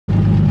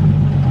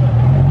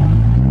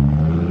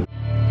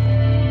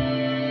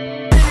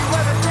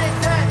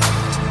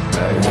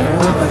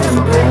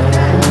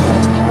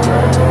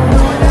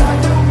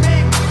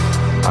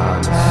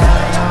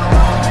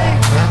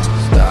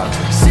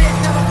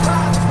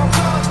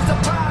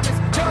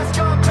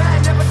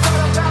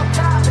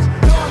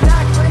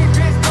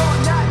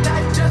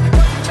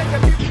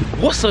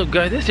What's up,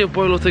 guys? It's your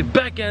boy Lotek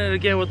back at it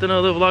again with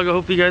another vlog. I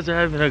hope you guys are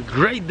having a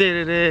great day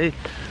today.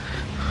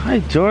 Hi,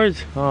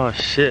 George. Oh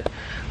shit,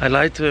 I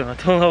lied to him. I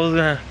told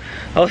him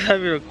I was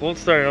having a cold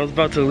start. I was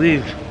about to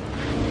leave.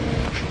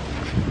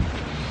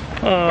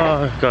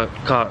 Oh, I got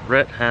caught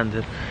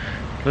red-handed.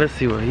 Let's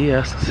see what he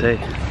has to say.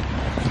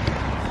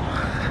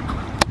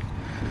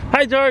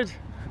 Hi, George.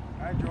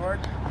 Hi,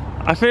 George.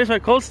 I finished my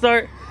cold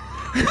start.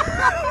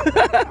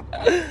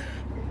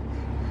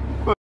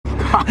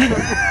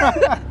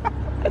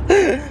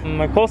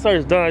 My cold start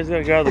is done. I just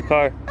gotta get out of the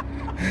car.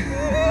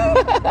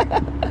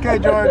 Okay,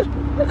 George.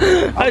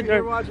 Hi,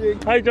 George.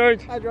 Watching. Hi,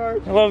 George. Hi,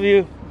 George. I love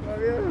you.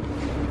 Love you.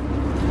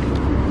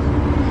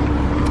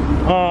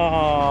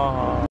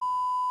 Oh.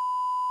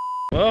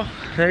 Well,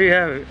 there you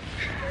have it.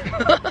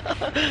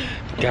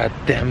 God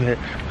damn it.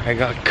 I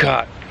got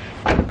caught.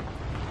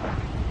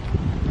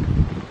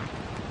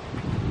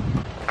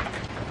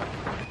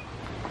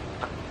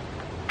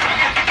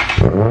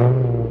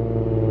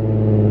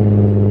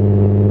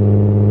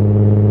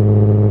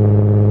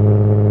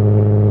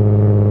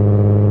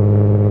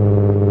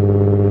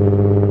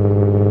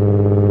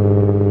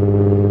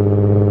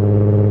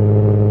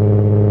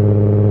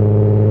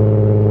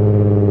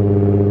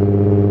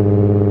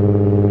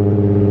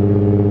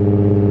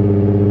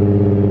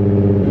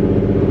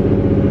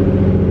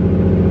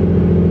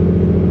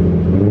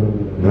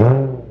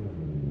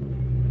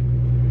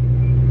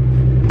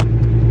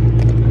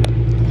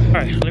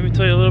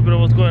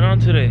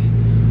 Today,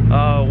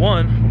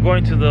 one, I'm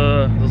going to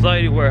the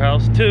Society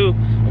warehouse. Two,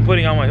 I'm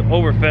putting on my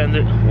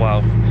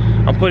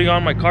I'm putting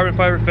on my carbon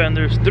fiber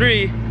fenders.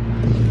 Three,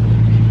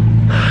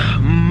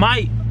 I'm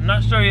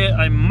not sure yet,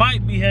 I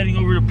might be heading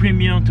over to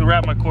Premuim to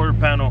wrap my quarter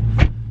panel.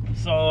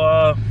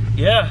 So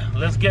yeah,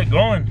 let's get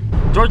going.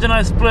 George and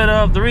I split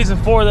up. The reason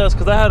for that is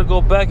because I had to go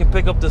back and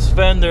pick up this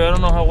fender. I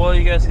don't know how well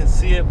you guys can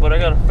see it, but I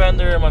got a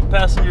fender in my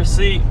passenger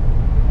seat.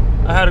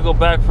 I had to go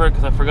back for it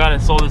because I forgot I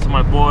sold it to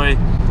my boy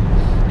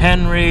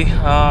Henry,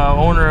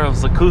 owner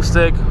of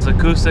Acoustic. I'm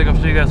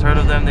sure you guys heard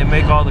of them. They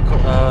make all the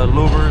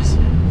louvers.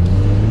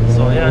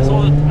 So yeah, I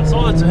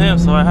sold it to him,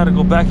 so I had to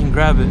go back and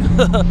grab it.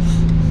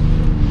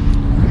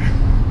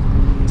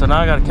 So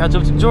now I gotta catch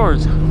up to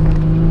George.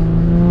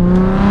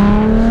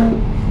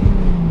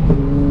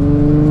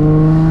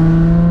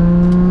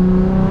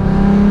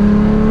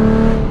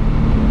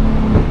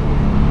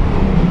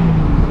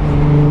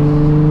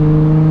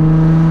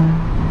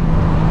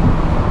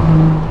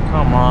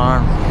 Come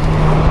on.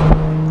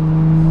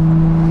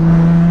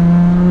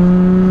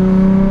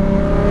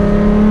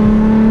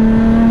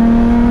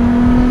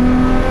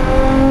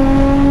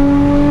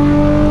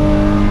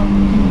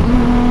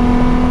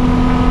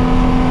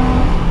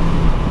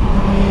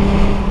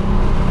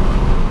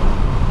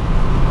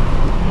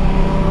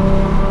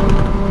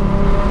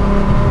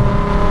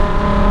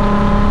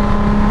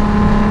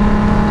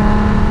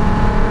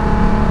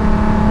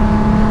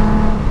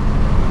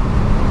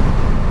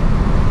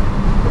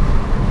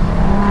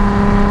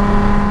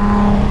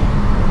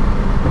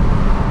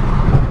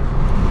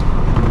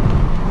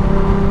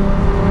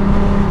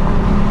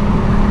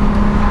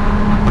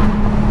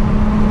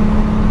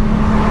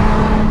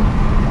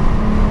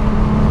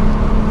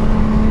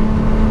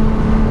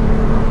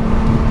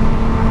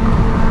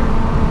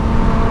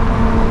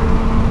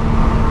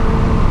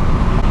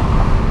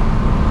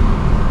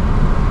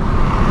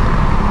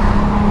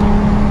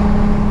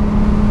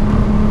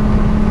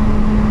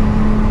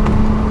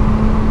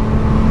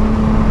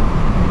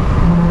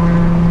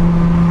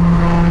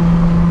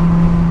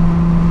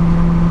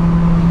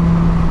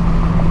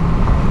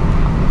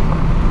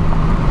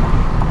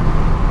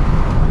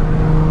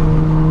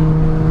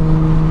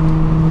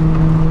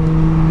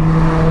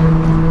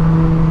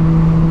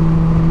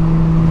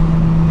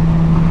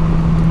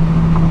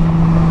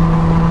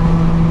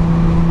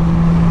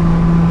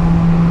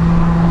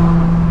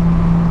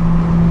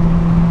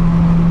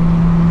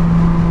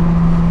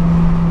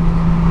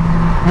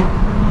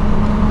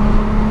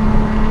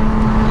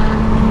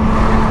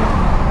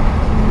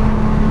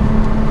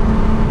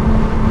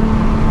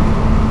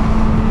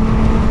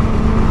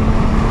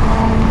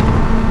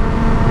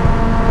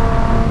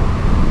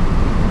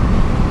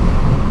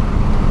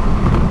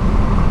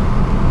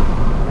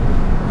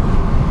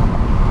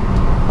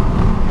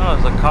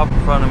 Cop in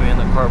front of me in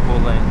the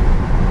carpool lane.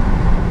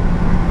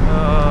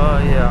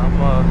 Yeah,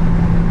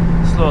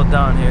 I'm slow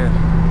down here.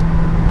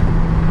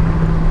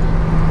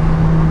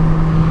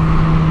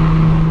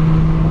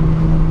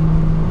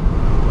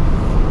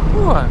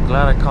 Ooh, I'm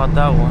glad I caught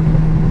that one.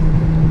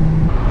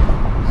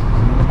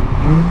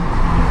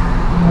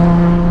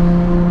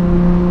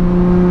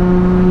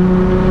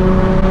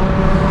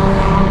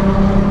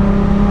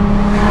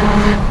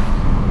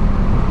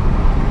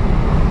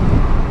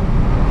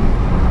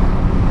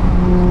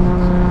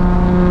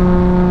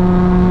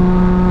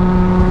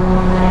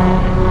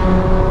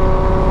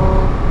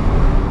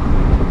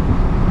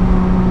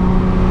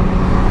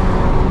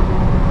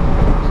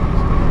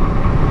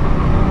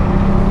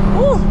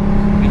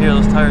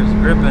 Tires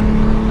gripping.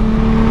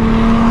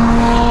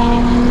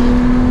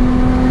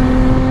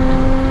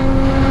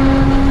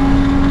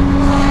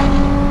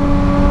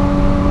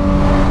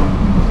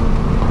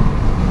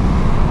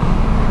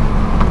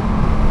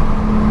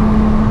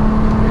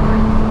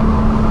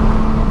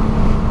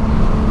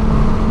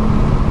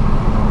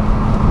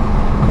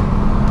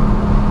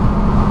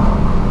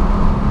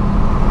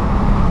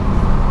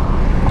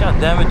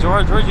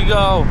 George, where'd you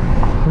go?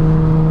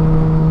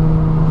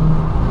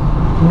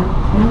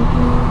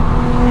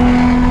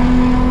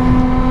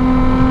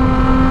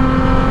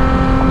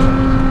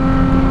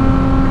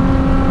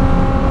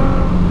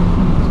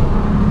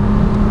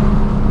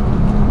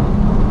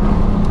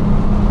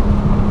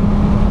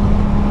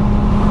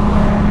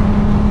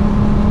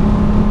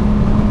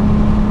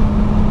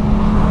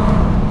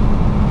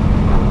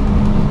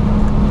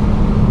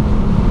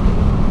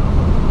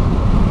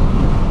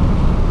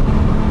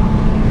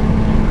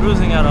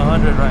 Cruising at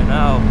 100 right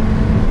now.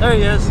 There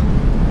he is.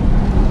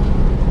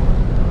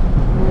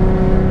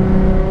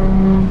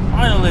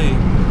 Finally.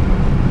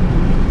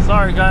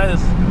 Sorry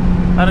guys,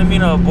 I didn't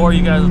mean to bore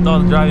you guys with all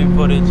the driving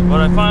footage, but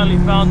I finally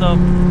found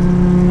him.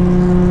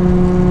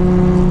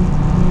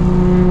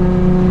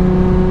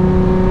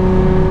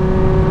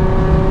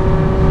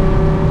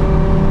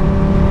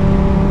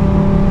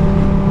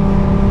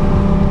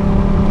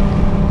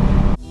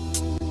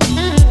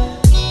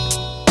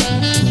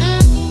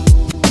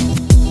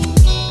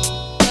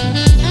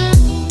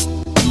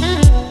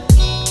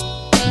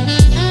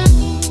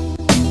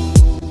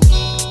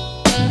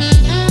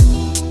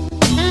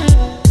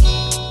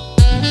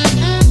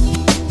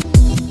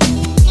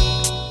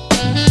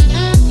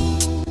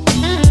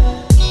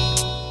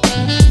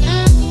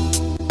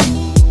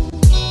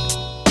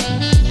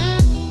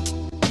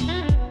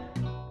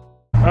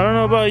 I don't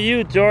know about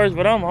you, George,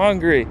 but I'm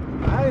hungry.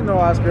 I didn't know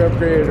Oscar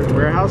upgraded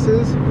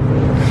warehouses.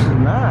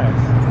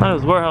 Nice. Not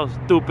his warehouse,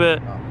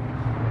 stupid.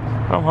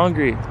 I'm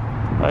hungry.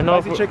 I know.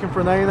 Spicy chicken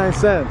for 99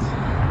 cents.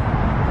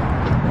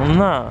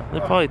 Nah, they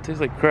probably taste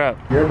like crap.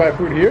 You gonna buy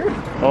food here?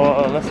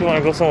 Oh, unless you want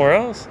to go somewhere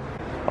else.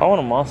 I want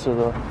a Monster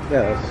though.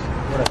 Yeah,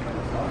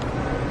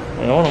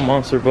 I want a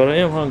Monster, but I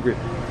am hungry.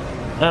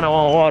 And I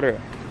want water.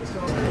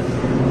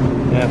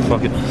 Yeah,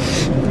 fuck it.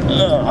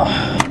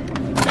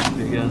 Ugh.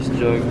 Big ass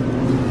jug.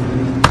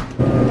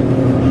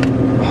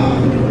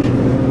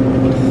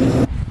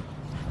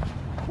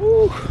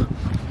 Woo.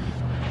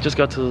 Just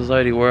got to the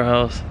Society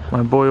warehouse.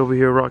 My boy over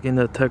here rocking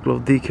that Teclo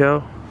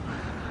decal.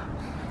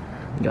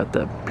 Got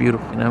that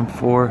beautiful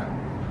M4.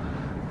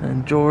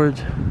 And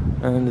George.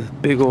 And this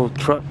big old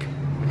truck.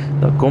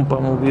 The Compa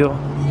Mobile.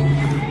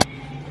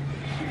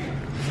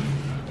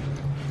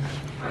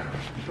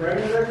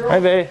 Hi,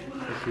 babe.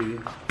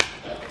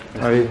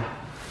 How are you?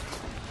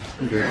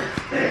 I'm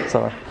good.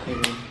 Sorry.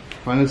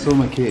 Finally sold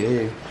my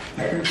KA.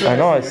 I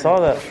know, I saw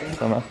that.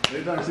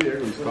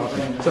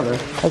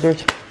 Hi,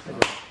 George.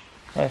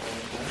 Hi.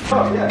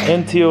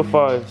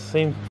 NT05,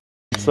 same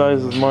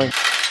size as mine.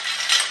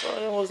 Oh,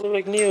 they almost look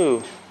like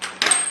new.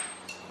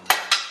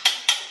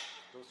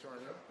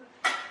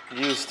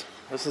 Used.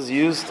 This is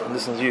used, and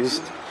this is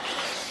used.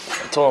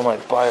 I told him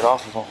I'd buy it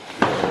off of him.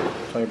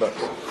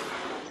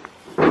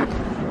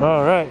 $20.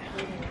 Alright.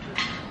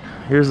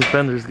 Here's the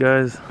fenders,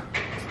 guys.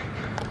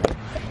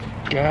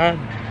 God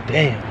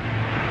damn.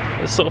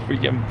 It's so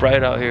freaking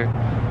bright out here.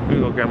 Let me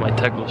go grab my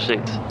Teclo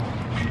shades.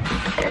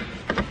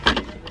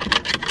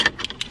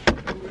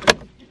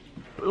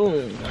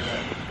 Boom.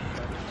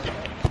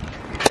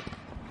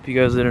 If you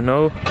guys didn't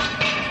know,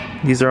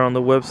 these are on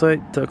the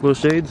website, Teclo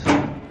shades.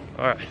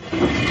 Alright.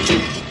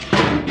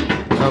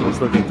 Now let's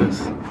look at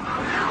this.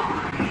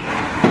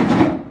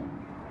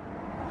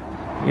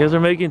 You guys are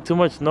making too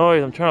much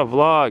noise. I'm trying to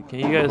vlog. Can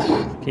you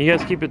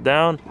guys keep it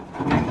down?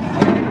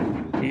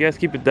 Can you guys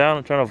keep it down?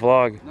 I'm trying to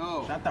vlog.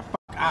 No. Shut the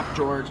fuck up,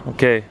 George.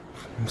 Okay.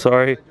 I'm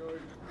sorry.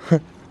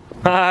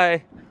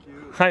 Hi.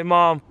 Hi,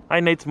 Mom. Hi,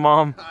 Nate's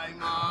mom. Hi,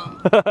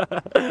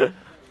 Mom.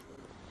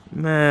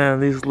 Man,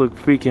 these look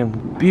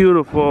freaking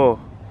beautiful.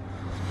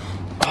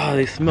 Oh,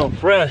 they smell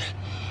fresh.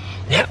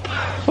 Yep.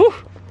 Whew.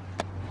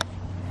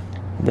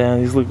 Damn,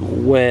 these look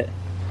wet.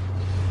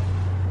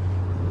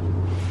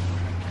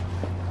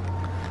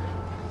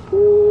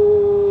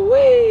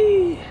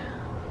 Ooh-wee.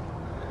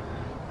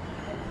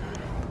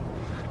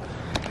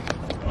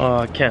 Oh,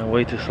 I can't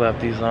wait to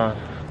slap these on.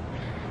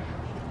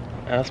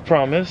 As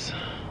promised,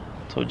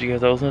 told you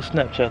guys I was gonna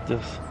Snapchat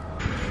this.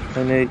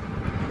 Hey, Nate.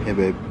 Hey,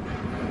 babe.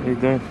 What are you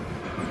doing?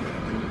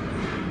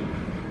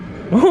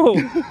 Oh,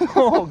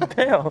 oh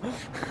damn.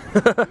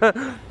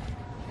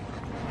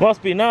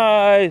 Must be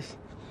nice.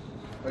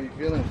 How are you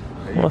feeling?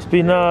 Must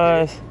be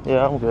nice.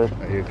 Yeah, I'm good.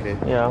 Are you okay?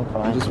 Yeah, I'm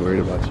fine. I'm just worried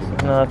about you, man.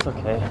 No, it's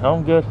okay.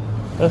 I'm good.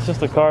 That's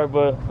just a car,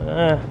 but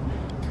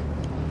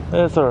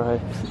it's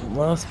alright.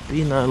 Must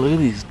be nice. Look at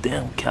these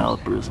damn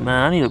calipers,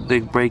 man. I need a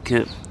big brake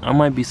kit. I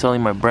might be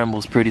selling my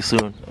Brembos pretty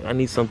soon. I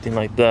need something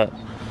like that.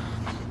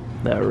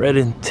 That red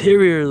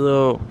interior,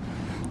 though.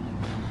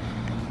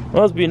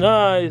 Must be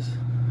nice.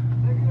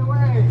 Take it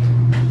away.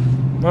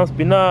 Must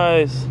be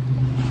nice.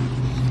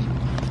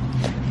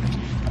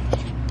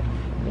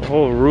 The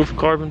whole roof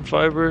carbon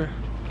fiber.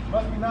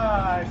 Must be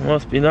nice.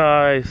 Must be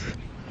nice.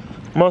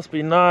 Must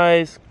be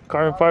nice.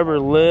 Carbon fiber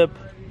lip.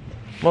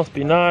 Must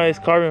be nice.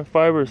 Carbon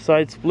fiber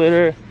side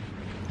splitter.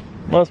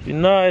 Must be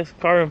nice.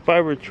 Carbon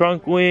fiber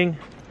trunk wing.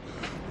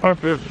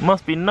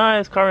 Must be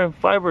nice. Carbon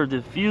fiber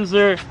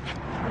diffuser.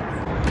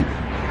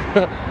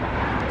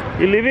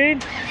 You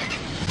leaving?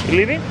 You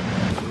leaving?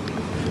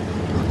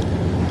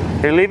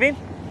 You're leaving?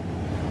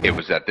 It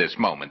was at this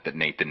moment that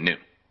Nathan knew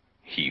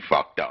he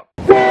fucked up.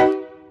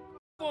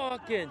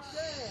 Fucking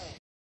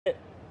shit.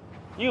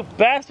 You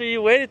bastard,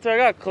 you waited till I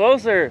got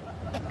closer.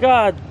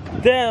 God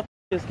damn,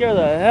 you scared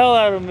the hell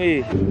out of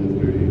me.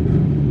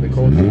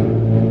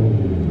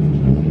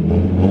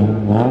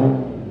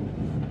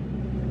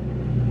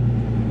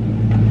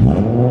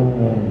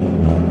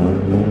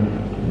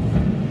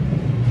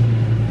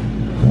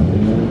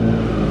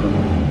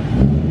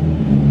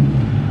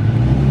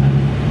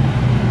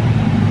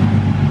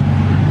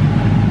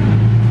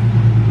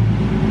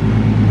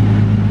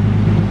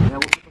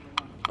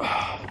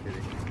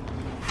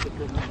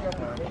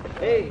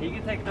 Hey, you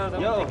can take those.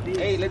 Yo, take these.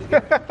 hey, let's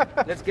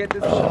get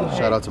this.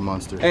 Shout out to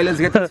Monster. Hey, let's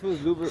get this fool's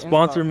Luber.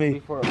 Sponsor me.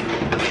 Before.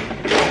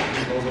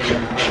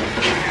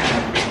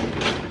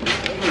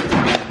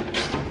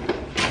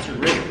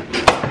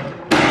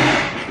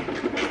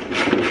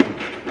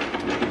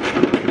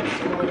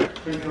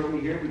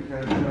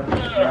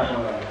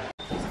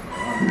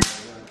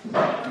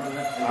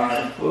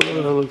 Oh,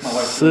 that looks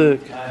sick.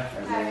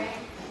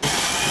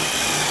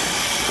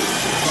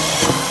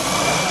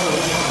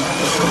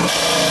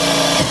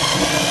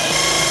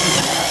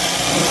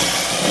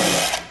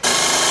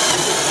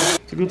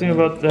 The good thing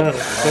about that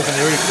is fucking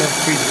they already come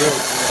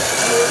pre-drilled.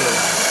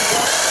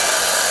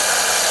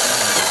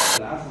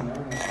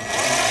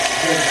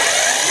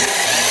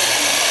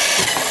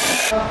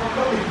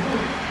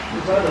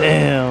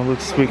 Damn,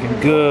 looks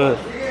freaking good.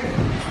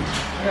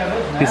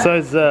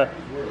 Besides that,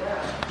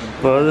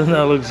 but other than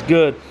that, looks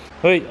good.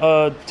 Wait,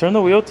 turn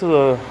the wheel to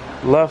the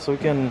left so we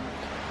can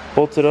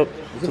bolt it up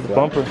to the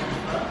bumper.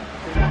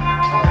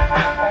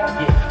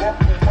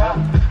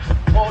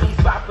 All these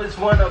rappers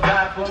wanna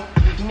rap 'em,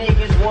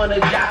 niggas wanna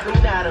drop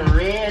 'em, not a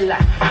real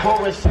life.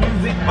 Chorus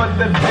music for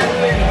the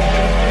villain.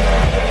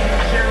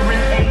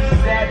 Sharing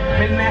ASAP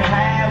in the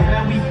house,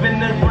 now we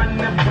finna run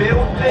the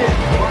building.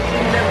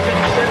 Working every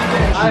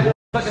chillin'.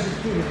 Look at this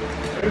team.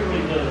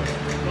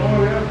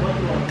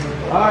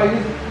 Alright,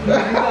 use the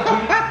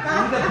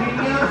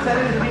premium, set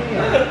it as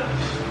premium.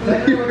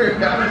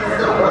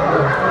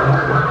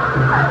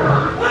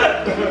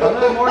 A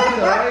little more to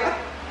the right.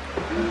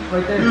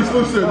 Right there. You're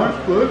supposed to say there's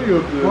plenty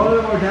up Go a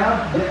little more down.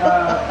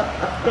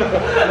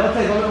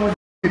 Rotate, go a little more.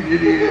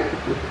 Idiot.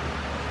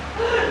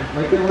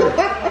 Right there.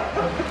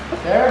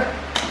 There?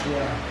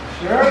 Yeah.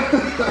 Sure?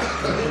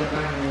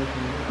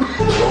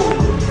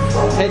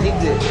 Hey,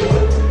 DJ.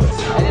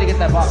 I need to get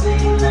that box. What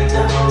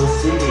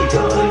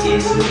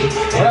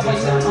up,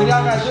 we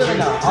all gotta do it right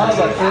now. All of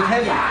us. It's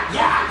heavy.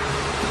 Yeah.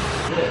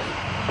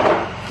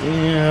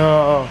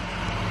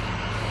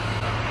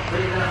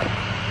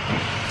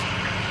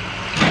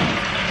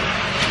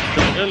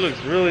 It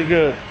looks really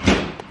good.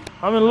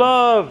 I'm in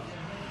love.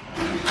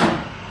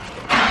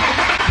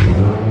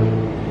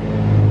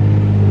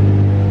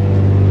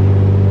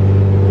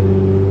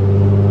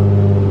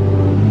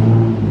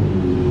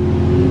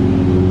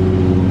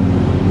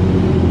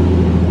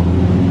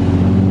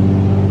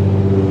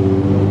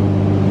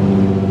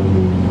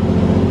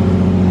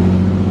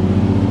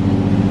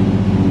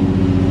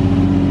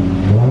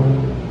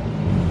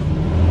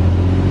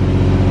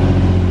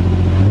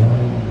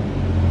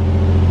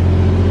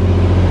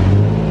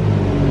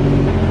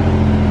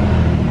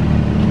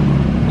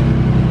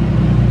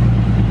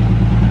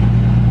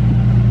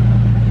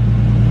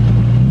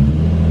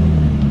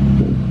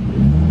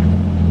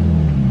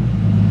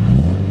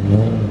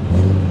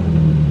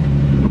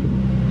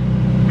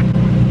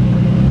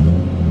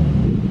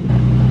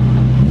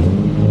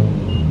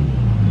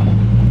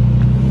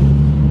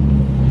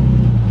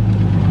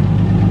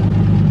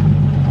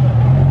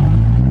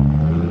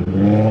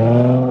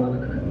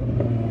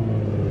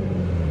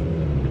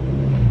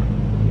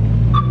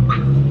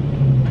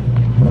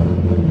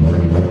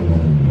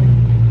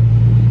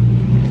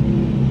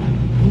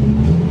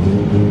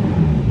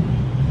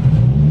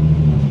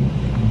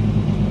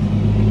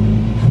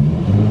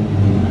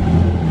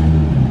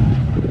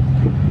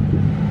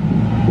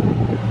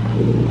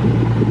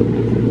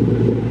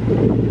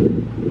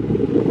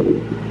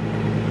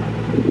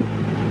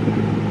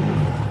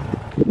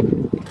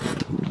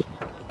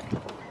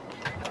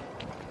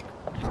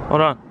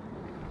 Hold on.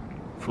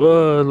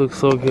 Whoa, it looks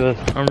so good.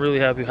 I'm really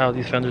happy how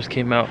these fenders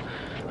came out.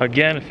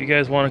 Again, if you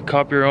guys want to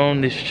cop your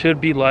own, they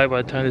should be live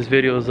by the time this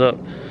video is up.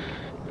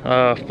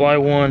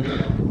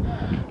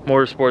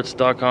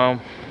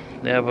 Fly1motorsports.com.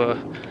 They have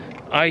a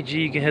IG,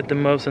 you can hit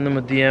them up, send them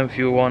a DM if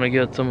you want to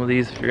get some of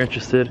these if you're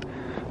interested.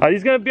 Are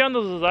these gonna be on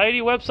the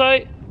Society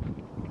website?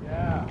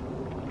 Yeah.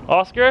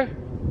 Oscar?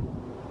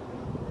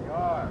 They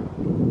are.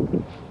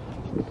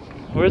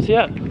 Where's he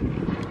at?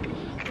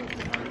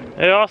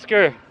 Hey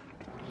Oscar.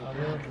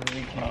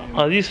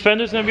 Are these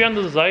fenders gonna be on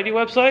the Society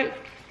website?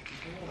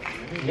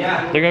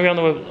 Yeah. They're gonna be on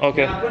the web.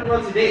 Okay. I'm putting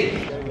one today.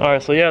 All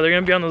right. So yeah, they're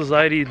gonna be on the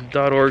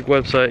society.org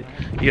website.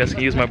 You guys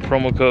can use my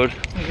promo code.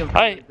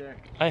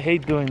 I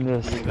hate doing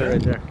this. Right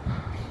there.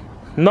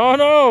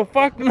 No,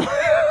 fuck no.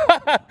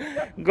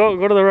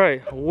 Go to the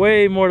right.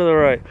 Way more to the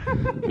right.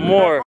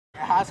 More.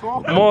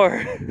 Asshole.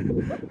 More.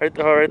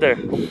 Right there.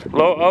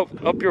 Low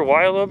up your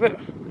Y a little bit.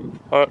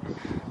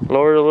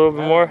 Lower it a little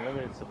bit more.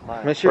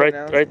 Make sure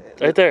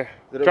Right there.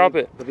 Drop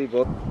it.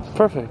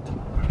 Perfect.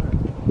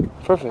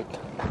 Perfect.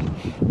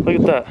 Look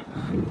at that.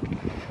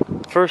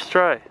 First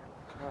try.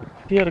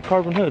 He had a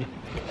carbon hood.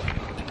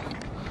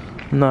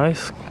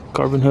 Nice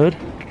carbon hood.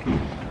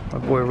 My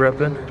boy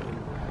reppin'.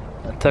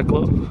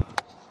 Teklo.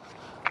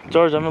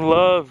 George, I'm in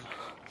love.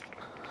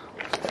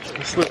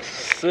 This looks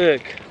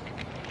sick.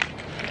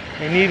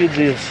 I needed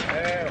this.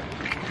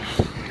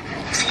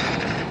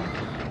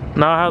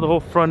 Now I have the whole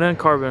front end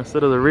carbon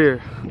instead of the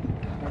rear.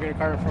 I'm gonna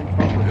carbon from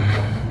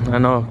front. I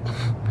know.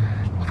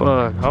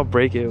 Fuck, I'll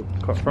break it.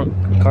 Front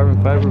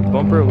carbon fiber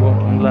bumper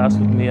won't last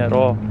with me at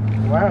all.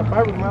 Wow,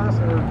 fiber glass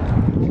or...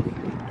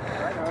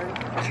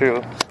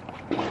 True.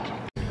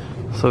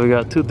 So we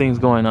got two things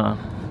going on.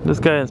 This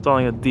guy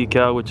installing a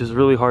decal, which is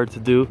really hard to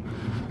do.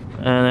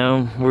 And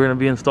then we're gonna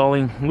be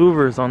installing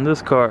louvers on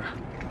this car.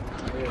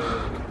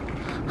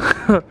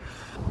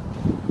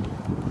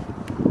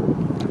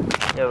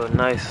 You have a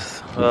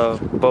nice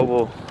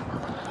bubble.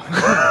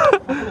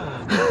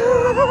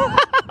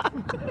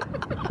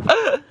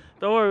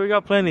 Don't worry, we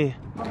got plenty.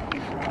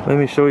 Let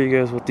me show you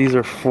guys what these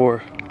are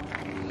for.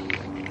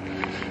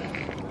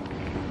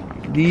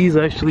 These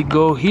actually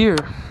go here,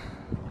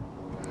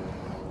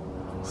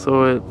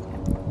 so it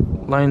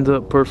lines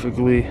up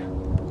perfectly.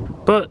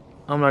 But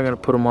I'm not gonna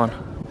put them on.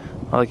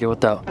 I like it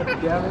without. Open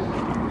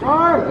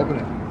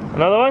it.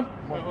 Another one?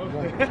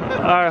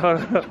 Alright, hold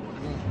on.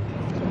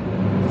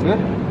 Good?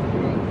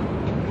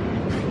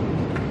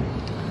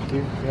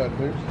 Yeah,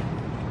 clears.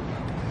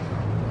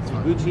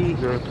 Gucci.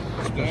 Good.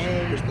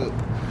 Here's the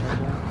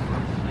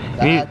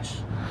badge.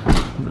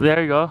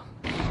 There you go.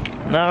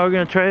 Now we're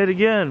gonna try it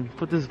again.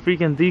 Put this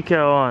freaking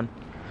decal on.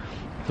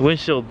 The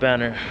windshield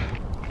banner.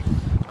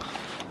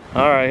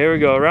 Alright, here we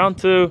go. Round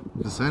two.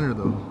 The center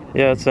though.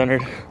 Yeah, it's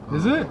centered.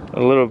 Is it?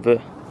 A little bit.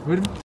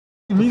 What do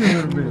you mean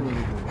a little bit?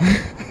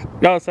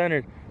 No, it's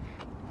centered.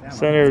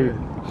 Centered.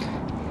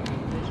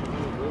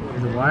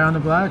 Is it Y on the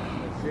black?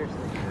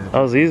 That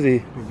was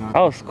easy.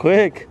 That was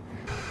quick.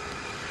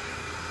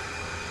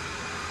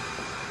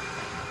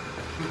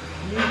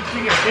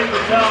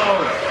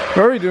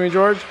 What are you doing,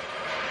 George?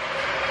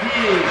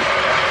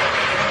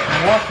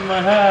 I'm washing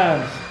my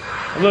hands.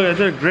 Look, I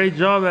did a great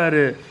job at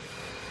it.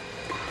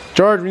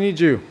 George, we need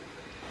you.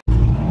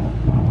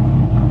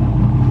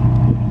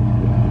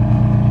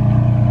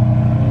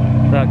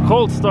 That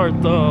cold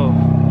start though.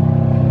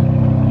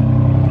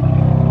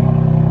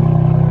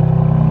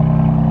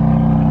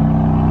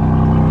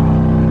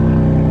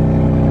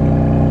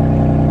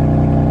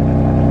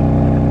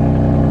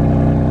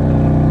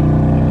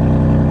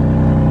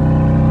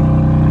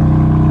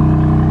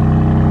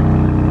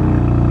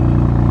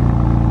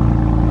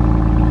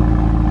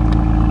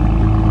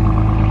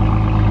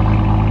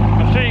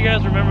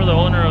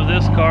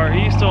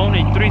 He used to own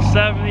a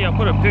 370. I'll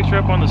put a picture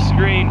up on the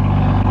screen.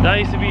 That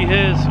used to be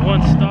his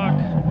one stock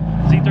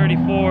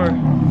Z34.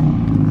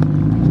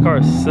 This car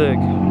is sick.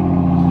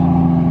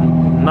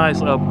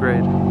 Nice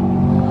upgrade.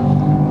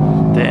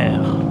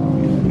 Damn.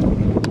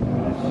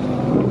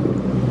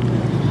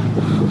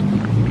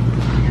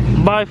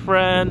 Bye,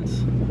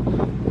 friends.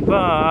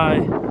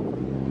 Bye.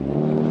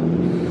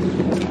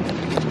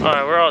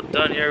 Alright, we're all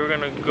done here. We're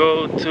gonna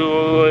go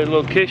to a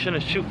location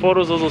and shoot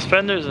photos of those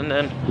fenders and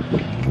then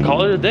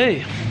call it a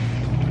day.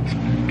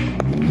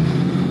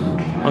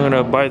 I'm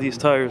gonna buy these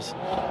tires.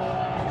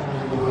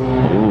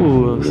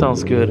 Ooh,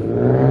 sounds good.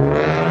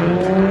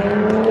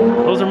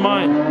 Those are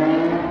mine.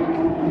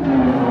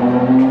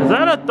 Is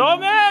that a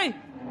Tommy?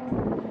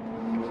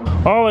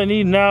 All I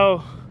need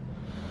now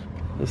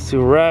is to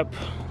wrap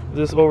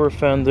this over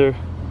fender,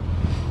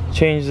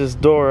 change this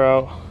door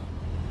out,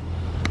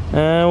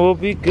 and we'll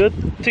be good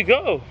to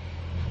go.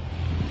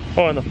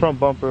 Oh, and the front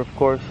bumper, of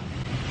course.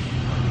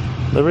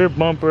 The rear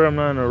bumper, I'm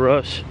not in a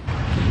rush.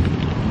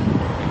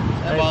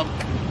 Hey, Mom.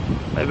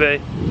 Hey,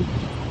 babe.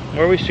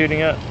 Where are we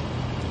shooting at?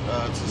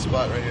 It's a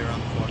spot right here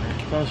around the corner.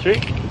 On the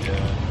street?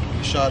 Yeah.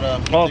 We shot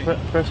Oh,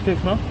 Fresh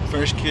Kicks, no?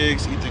 Fresh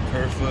Kicks, Ethan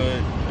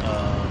Kerfoot,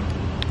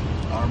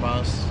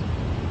 Armas.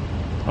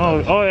 Oh,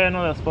 yeah, I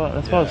know that spot.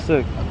 That spot's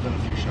sick. I've done a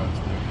few shots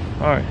there.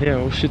 Alright, yeah,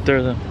 we'll shoot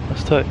there then.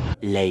 That's tight.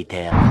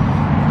 Later.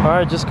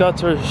 Alright, just got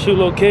to our shoot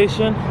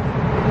location.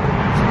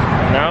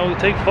 Now we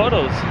take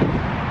photos.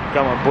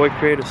 Got my boy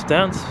Creative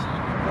Stance.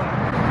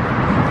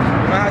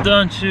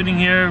 Done shooting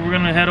here. We're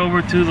gonna head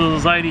over to the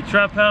Anxiety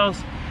Trap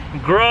House,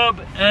 grub,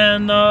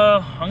 and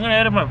I'm gonna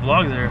edit my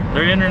vlog there.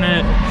 Their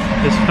internet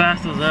is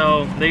fast as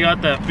hell. They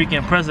got that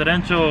freaking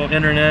presidential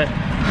internet.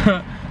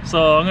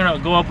 So I'm gonna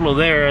go upload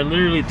there. It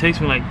literally takes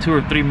me like 2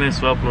 or 3 minutes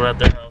to upload at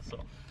their house. So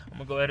I'm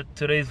gonna go edit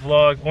today's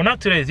vlog. Well, not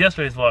today's,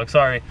 yesterday's vlog,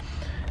 sorry.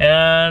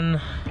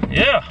 And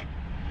yeah,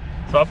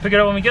 so I'll pick it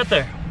up when we get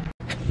there.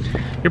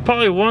 You're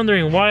probably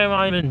wondering, why am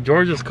I in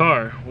George's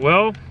car?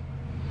 Well,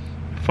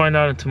 find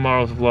out in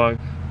tomorrow's vlog.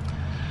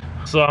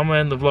 So I'm gonna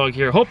end the vlog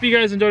here. Hope you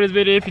guys enjoyed this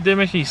video. If you did,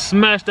 make sure you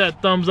smash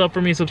that thumbs up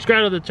for me.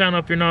 Subscribe to the channel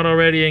if you're not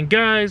already. And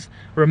guys,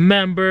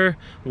 remember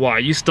why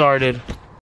you started.